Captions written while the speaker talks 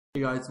Hey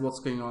guys, what's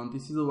going on?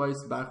 This is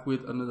Awais back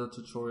with another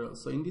tutorial.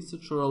 So in this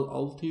tutorial,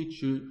 I'll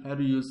teach you how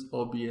to use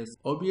OBS.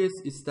 OBS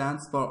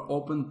stands for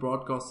Open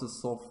Broadcaster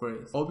Software.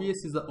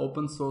 OBS is an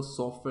open source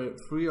software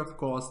free of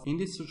cost. In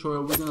this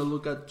tutorial, we're going to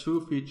look at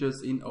two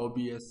features in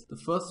OBS. The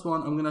first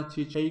one, I'm going to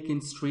teach how you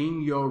can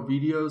stream your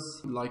videos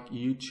like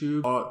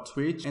YouTube or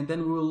Twitch. And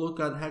then we will look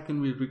at how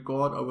can we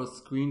record our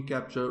screen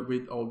capture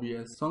with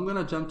OBS. So I'm going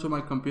to jump to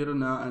my computer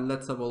now and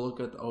let's have a look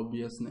at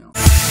OBS now.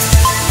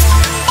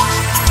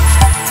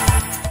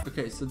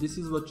 Okay, so this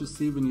is what you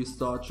see when you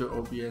start your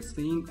OBS.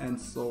 Theme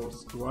and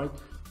source, right?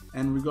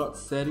 And we got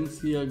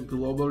settings here,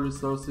 global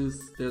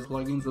resources, there's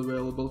plugins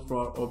available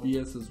for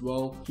OBS as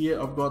well. Here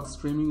I've got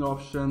streaming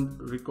option,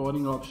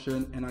 recording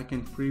option, and I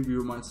can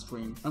preview my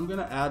stream. I'm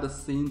gonna add a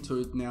scene to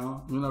it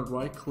now. I'm gonna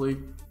right click,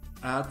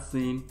 add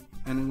scene,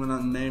 and I'm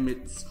gonna name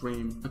it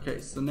stream.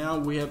 Okay, so now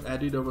we have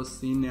added our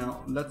scene.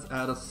 Now let's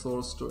add a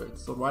source to it.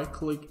 So right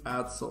click,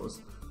 add source.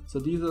 So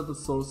these are the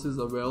sources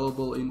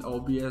available in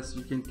OBS.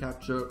 You can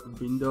capture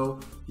window,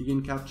 you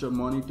can capture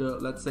monitor.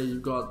 Let's say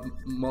you've got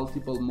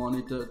multiple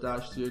monitor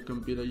attached to your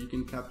computer, you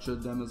can capture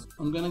them as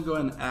well. I'm gonna go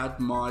and add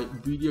my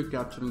video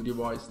capturing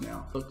device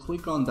now. So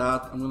click on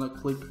that, I'm gonna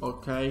click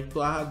OK.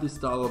 So I have this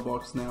dialog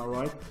box now,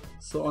 right?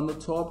 So on the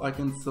top I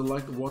can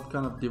select what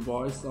kind of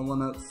device I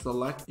want to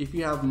select. If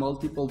you have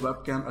multiple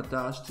webcam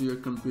attached to your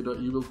computer,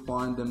 you will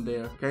find them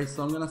there. Okay,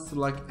 so I'm gonna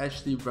select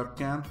HD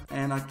webcam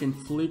and I can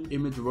flip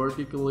image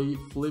vertically,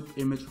 flip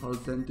image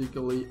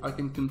horizontally. I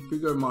can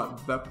configure my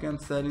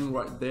webcam setting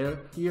right there.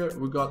 Here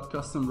we got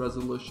custom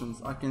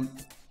resolutions. I can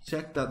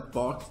check that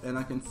box and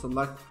I can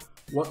select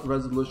what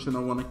resolution I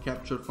want to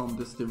capture from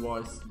this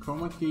device.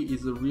 Chroma key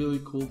is a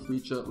really cool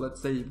feature.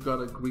 Let's say you've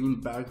got a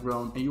green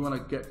background and you want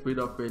to get rid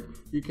of it.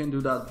 You can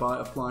do that by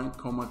applying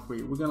chroma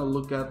key. We're going to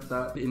look at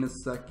that in a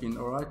second.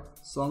 Alright,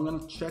 so I'm going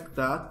to check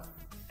that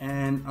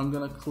and I'm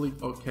going to click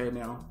OK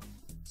now.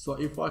 So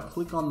if I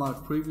click on my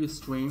previous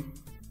stream,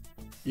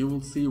 you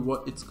will see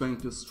what it's going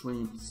to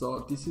stream.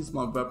 So this is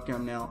my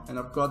webcam now and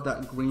I've got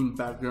that green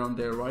background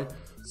there, right?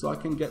 So I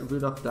can get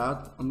rid of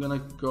that. I'm gonna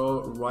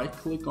go right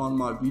click on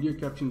my video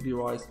capturing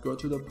device, go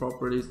to the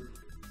properties,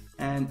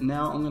 and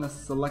now I'm gonna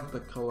select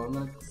the color. I'm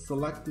gonna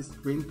select this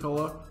green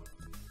color,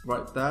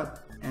 right,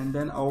 that, and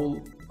then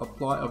I'll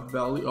apply a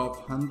value of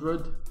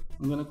 100.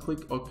 I'm gonna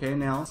click OK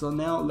now. So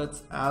now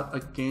let's add a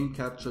game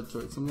capture to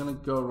it. So I'm gonna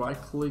go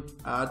right click,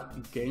 add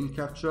game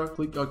capture,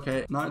 click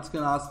OK. Now it's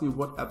gonna ask me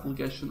what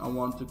application I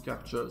want to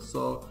capture.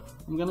 So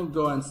I'm gonna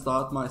go and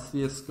start my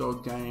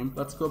CSGO game.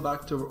 Let's go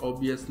back to our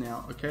OBS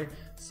now. Okay,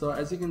 so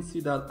as you can see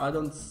that I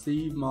don't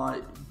see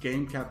my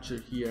game capture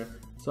here.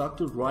 So I have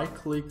to right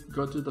click,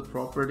 go to the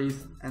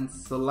properties and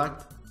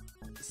select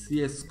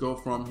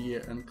CSGO from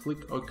here and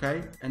click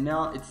OK, and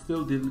now it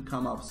still didn't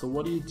come up. So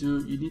what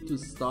do? You need to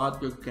start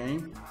your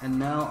game, and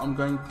now I'm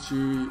going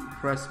to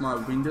press my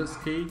Windows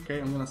key. Okay,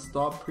 I'm gonna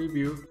stop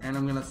preview and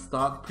I'm gonna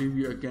start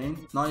preview again.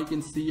 Now you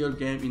can see your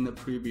game in the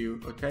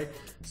preview. Okay,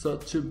 so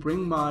to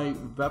bring my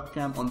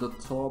webcam on the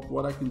top,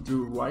 what I can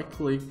do, right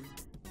click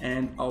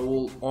and I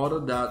will order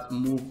that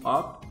move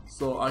up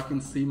so I can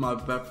see my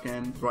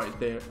webcam right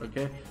there.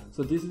 Okay,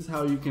 so this is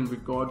how you can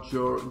record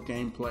your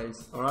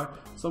gameplays. Alright,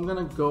 so I'm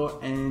gonna go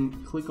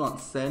and click on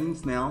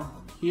settings now.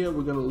 Here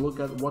we're gonna look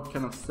at what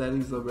kind of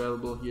settings are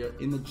available here.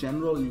 In the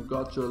general, you've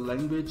got your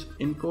language.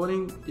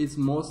 Encoding is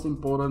most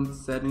important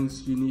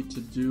settings you need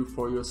to do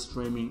for your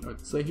streaming.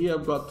 So here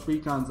I've got three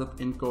kinds of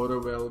encoder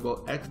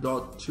available.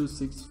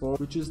 X.264,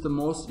 which is the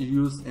most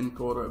used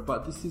encoder,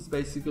 but this is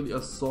basically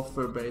a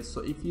software base.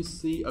 So if you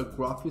see a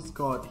graphics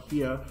card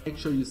here, make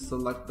sure you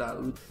select that.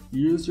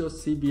 Use your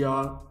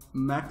CBR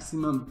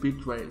maximum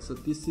bitrate. So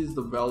this is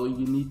the value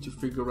you need to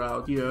figure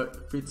out here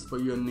fits for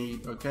your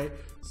need. Okay,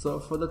 so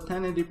for the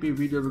 1080p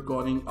video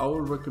recording, I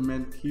would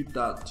recommend keep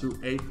that to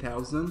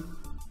 8000.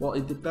 Well,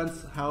 it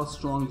depends how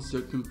strong is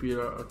your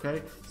computer.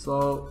 Okay,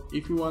 so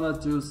if you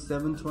want to do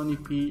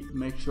 720p,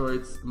 make sure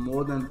it's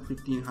more than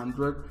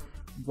 1500.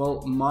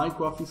 Well, my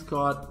graphics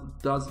card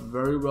does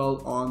very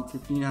well on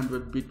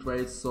 1500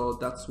 bitrate, so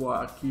that's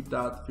why I keep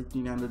that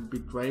 1500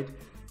 bitrate.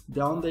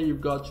 Down there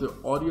you've got your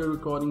audio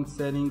recording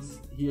settings.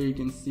 Here you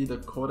can see the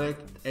codec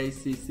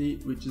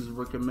ACC, which is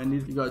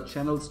recommended. You got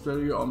channel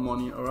stereo or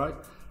mono. Alright,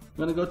 I'm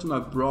gonna go to my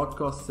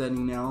broadcast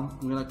setting now.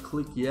 I'm gonna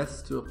click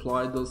yes to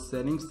apply those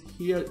settings.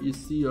 Here you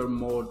see your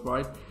mode,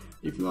 right?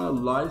 If you want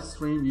to live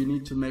stream, you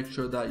need to make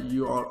sure that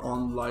you are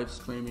on live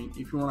streaming.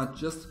 If you want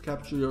to just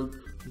capture your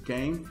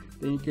game,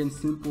 then you can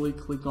simply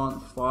click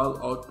on file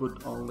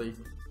output only,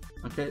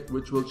 okay,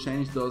 which will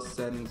change those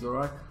settings.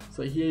 Alright,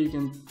 so here you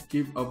can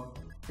give a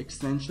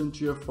extension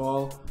to your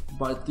file.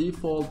 By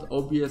default,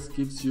 OBS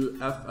gives you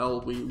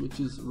FLV, which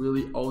is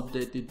really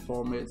outdated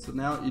format. So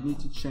now you need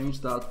to change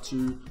that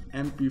to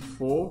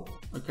MP4.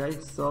 Okay,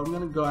 so I'm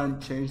gonna go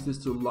and change this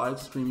to live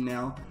stream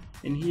now.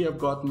 And here I've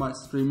got my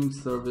streaming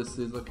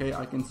services. Okay,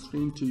 I can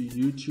stream to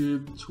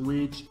YouTube,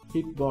 Twitch,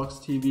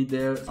 Hitbox TV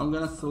there. I'm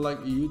gonna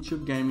select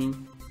YouTube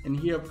gaming, and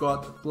here I've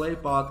got play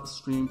path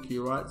stream key,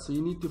 right? So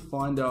you need to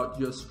find out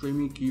your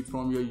streaming key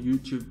from your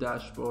YouTube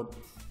dashboard.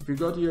 If you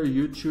go to your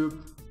YouTube,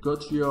 go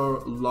to your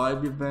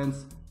live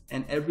events,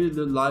 and every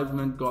live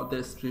event got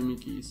their streaming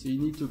key. So you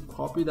need to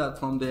copy that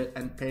from there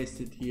and paste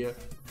it here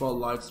for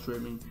live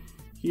streaming.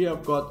 Here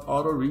I've got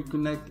auto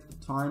reconnect,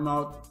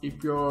 timeout.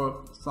 If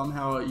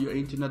somehow your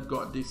internet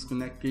got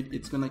disconnected,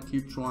 it's gonna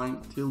keep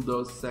trying till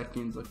those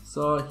seconds.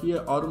 So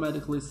here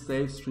automatically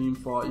save stream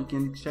file. You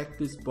can check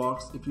this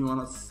box if you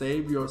want to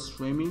save your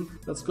streaming.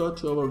 Let's go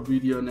to our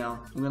video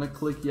now. I'm gonna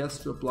click yes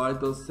to apply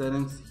those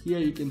settings. Here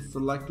you can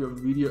select your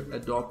video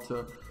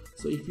adapter.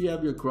 So if you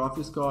have your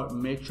graphics card,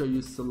 make sure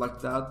you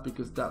select that,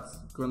 because that's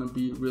gonna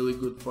be really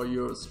good for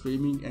your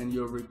streaming and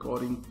your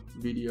recording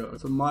video.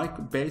 So my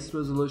base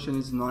resolution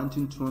is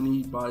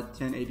 1920 by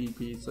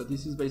 1080p. So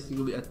this is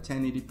basically a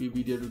 1080p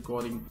video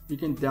recording. You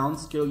can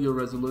downscale your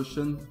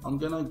resolution. I'm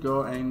gonna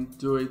go and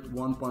do it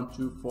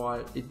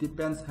 1.25. It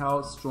depends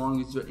how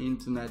strong is your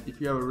internet. If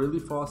you have a really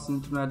fast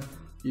internet,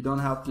 you don't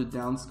have to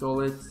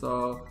downscale it.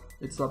 So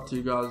it's up to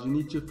you guys. You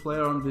need to play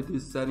around with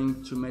this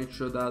setting to make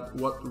sure that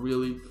what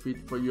really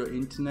fit for your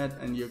internet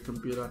and your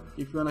computer.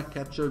 If you want to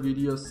capture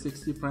video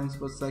 60 frames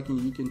per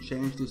second, you can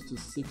change this to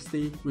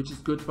 60, which is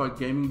good for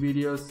gaming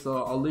videos.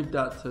 So I'll leave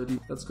that 30.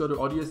 Let's go to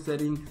audio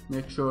setting.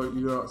 Make sure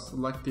you are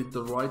selected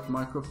the right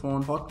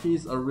microphone.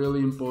 Hotkeys are really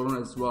important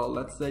as well.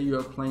 Let's say you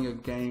are playing a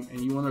game and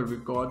you want to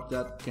record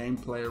that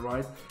gameplay,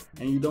 right?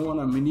 And you don't want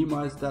to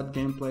minimize that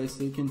gameplay,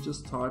 so you can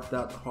just type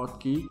that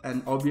hotkey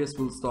and OBS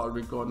will start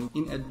recording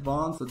in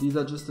advance. So these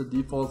are just the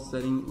default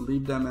setting,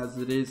 leave them as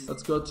it is.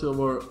 Let's go to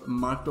our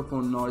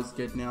microphone noise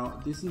gate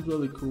now. This is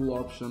really cool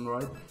option,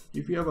 right?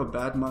 If you have a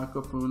bad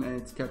microphone and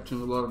it's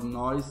capturing a lot of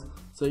noise,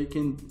 so you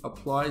can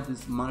apply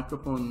this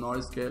microphone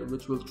noise gate,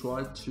 which will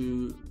try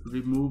to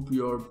remove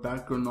your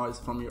background noise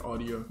from your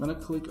audio. I'm gonna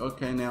click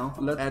OK now.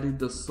 Let's edit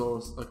the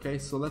source. Okay,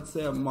 so let's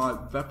say my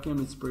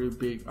webcam is pretty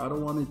big. I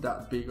don't want it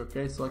that big.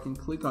 Okay, so I can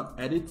click on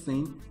edit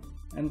scene,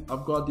 and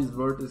I've got these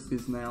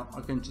vertices now.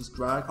 I can just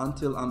drag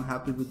until I'm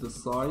happy with the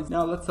size.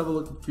 Now let's have a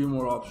look at a few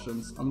more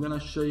options. I'm gonna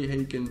show you how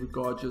you can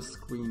record your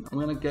screen. I'm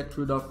gonna get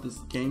rid of this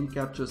game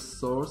capture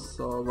source.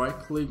 So right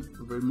click,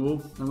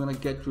 remove. I'm gonna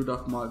get rid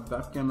of my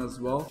webcam as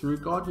well. To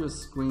record your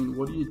screen,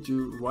 what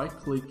do? Right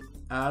click,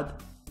 add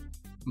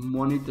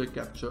monitor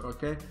capture.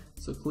 Okay,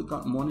 so click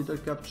on monitor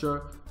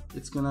capture.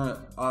 It's gonna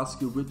ask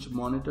you which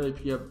monitor.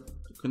 If you have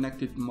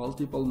connected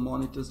multiple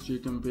monitors to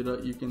your computer,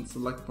 you can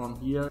select from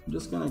here. I'm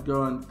just gonna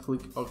go and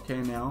click OK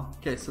now.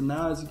 Okay, so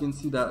now as you can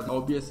see that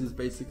OBS is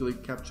basically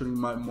capturing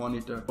my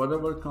monitor.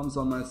 Whatever comes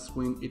on my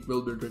screen, it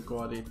will be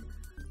recorded.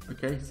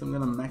 Okay, so I'm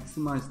gonna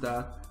maximize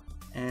that,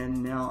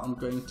 and now I'm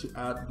going to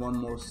add one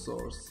more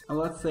source. And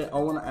let's say I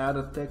want to add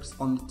a text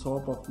on the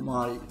top of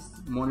my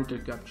monitor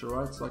capture,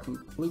 right? So I can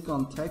click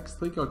on text,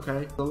 click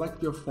OK,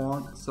 select your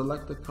font,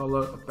 select the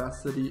color,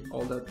 opacity,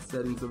 all that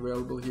settings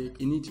available here.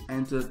 You need to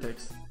enter the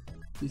text.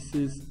 This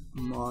is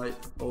my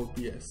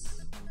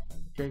OBS.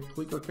 Okay,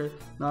 click OK.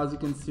 Now as you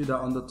can see that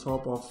on the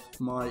top of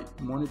my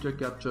monitor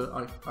capture,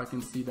 I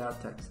can see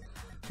that text.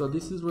 So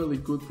this is really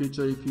good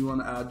feature if you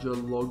want to add your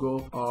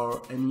logo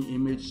or any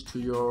image to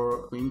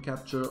your screen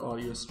capture or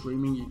your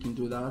streaming, you can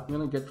do that. I'm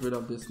gonna get rid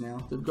of this now.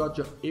 So you've got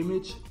your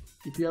image.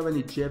 If you have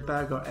any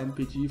JPEG or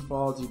MPG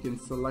files, you can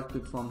select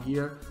it from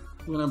here.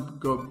 I'm gonna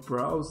go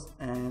browse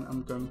and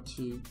I'm going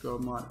to go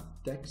my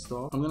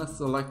desktop. I'm gonna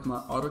select my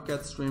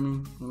AutoCAD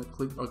streaming. I'm gonna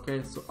click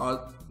OK. So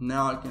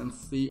now I can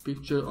see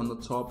picture on the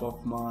top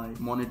of my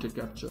monitor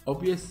capture.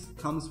 OBS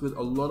comes with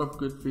a lot of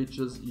good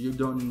features. You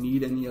don't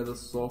need any other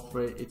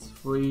software. It's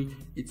free.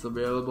 It's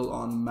available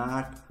on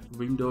Mac,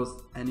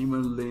 Windows, and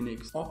even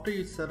Linux. After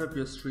you set up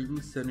your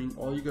streaming setting,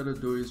 all you gotta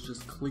do is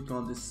just click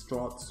on this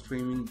start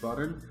streaming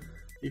button.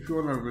 If you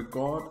want to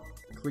record,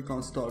 click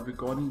on start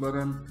recording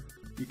button.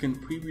 You can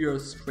preview your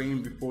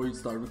stream before you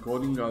start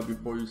recording or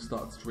before you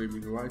start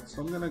streaming, right?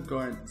 So I'm gonna go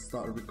and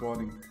start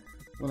recording.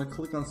 When I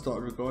click on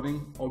start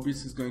recording,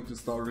 OBS is going to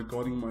start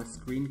recording my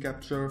screen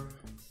capture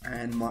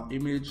and my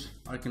image.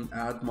 I can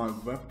add my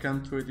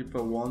webcam to it if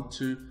I want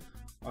to.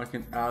 I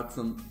can add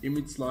some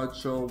image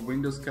slideshow,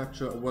 Windows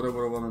capture,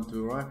 whatever I want to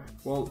do, right?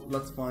 Well,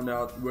 let's find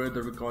out where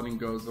the recording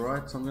goes,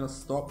 alright? So I'm gonna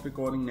stop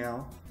recording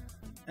now.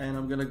 And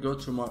I'm gonna go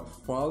to my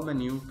file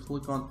menu,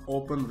 click on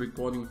open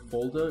recording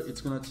folder. It's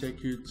gonna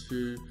take you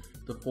to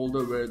the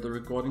folder where the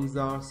recordings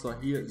are. So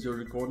here is your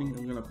recording.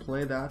 I'm gonna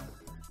play that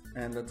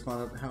and let's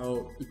find out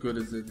how good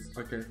is it.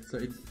 Okay, so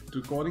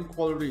recording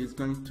quality is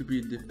going to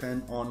be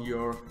depend on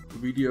your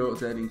video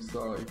settings.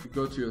 So if you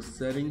go to your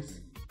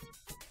settings,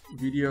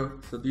 video,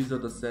 so these are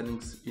the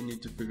settings you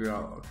need to figure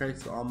out. Okay,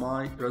 so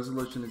my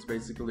resolution is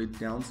basically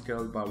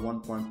downscaled by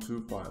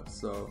 1.25.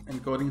 so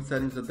encoding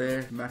settings are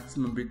there,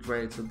 maximum bit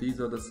rate. So these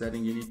are the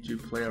settings you need to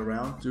play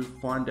around to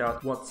find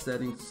out what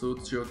setting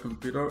suits your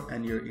computer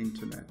and your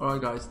internet.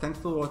 Alright guys, thanks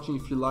for watching.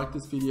 If you like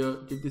this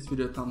video, give this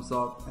video a thumbs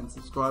up and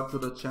subscribe to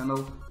the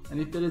channel. And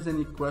if there is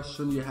any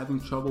question you're having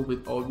trouble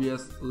with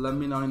OBS, let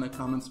me know in the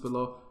comments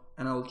below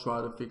and I'll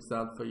try to fix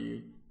that for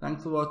you.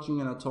 Thanks for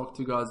watching, and I'll talk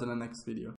to you guys in the next video.